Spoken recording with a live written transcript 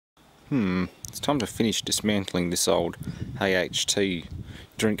It's time to finish dismantling this old AHT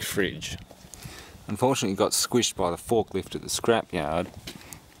drink fridge. Unfortunately it got squished by the forklift at the scrapyard.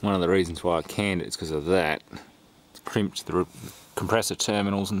 One of the reasons why I canned it is because of that. It's crimped the compressor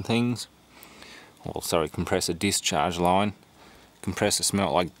terminals and things. Or sorry, compressor discharge line. Compressor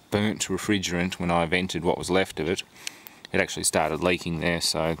smelt like burnt refrigerant when I vented what was left of it. It actually started leaking there,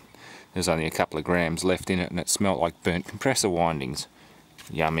 so there's only a couple of grams left in it and it smelt like burnt compressor windings.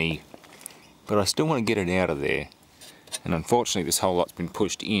 Yummy. But I still want to get it out of there. And unfortunately this whole lot's been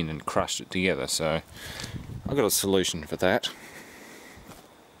pushed in and crushed it together, so I've got a solution for that.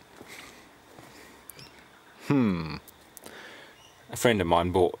 A friend of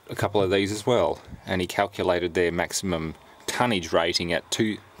mine bought a couple of these as well, and he calculated their maximum tonnage rating at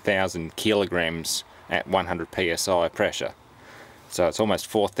 2,000 kilograms at 100 psi pressure. So it's almost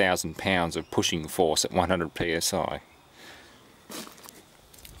 4,000 pounds of pushing force at 100 psi.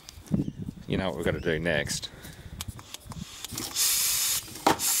 You know what we've got to do next.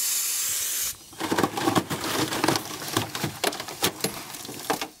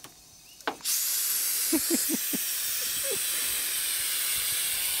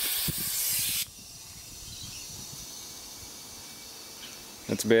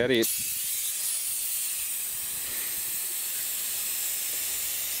 That's about it.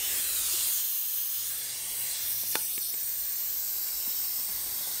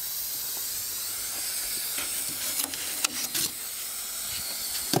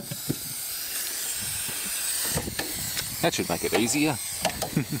 That should make it easier.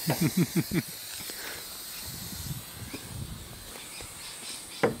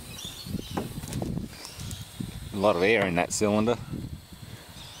 A lot of air in that cylinder.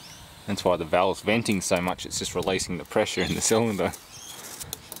 That's why the valve's venting so much, it's just releasing the pressure in the cylinder.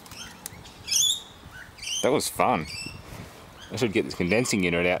 That was fun. I should get this condensing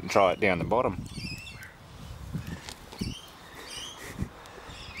unit out and try it down the bottom.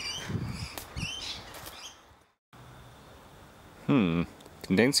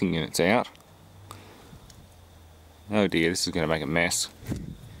 Condensing unit's out. Oh dear, this is going to make a mess.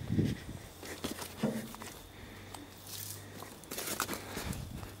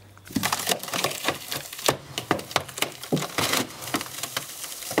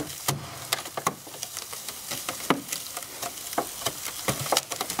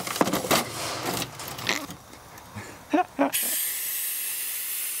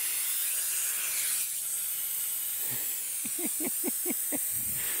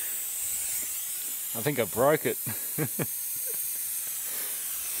 I think I broke it.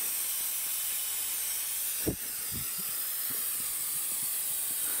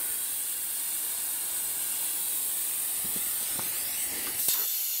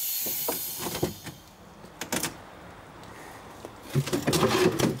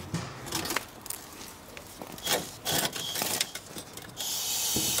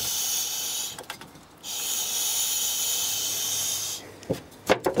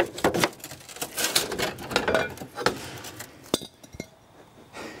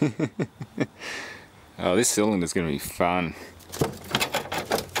 Oh, this cylinder's going to be fun.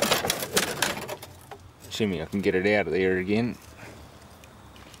 Assuming I can get it out of there again.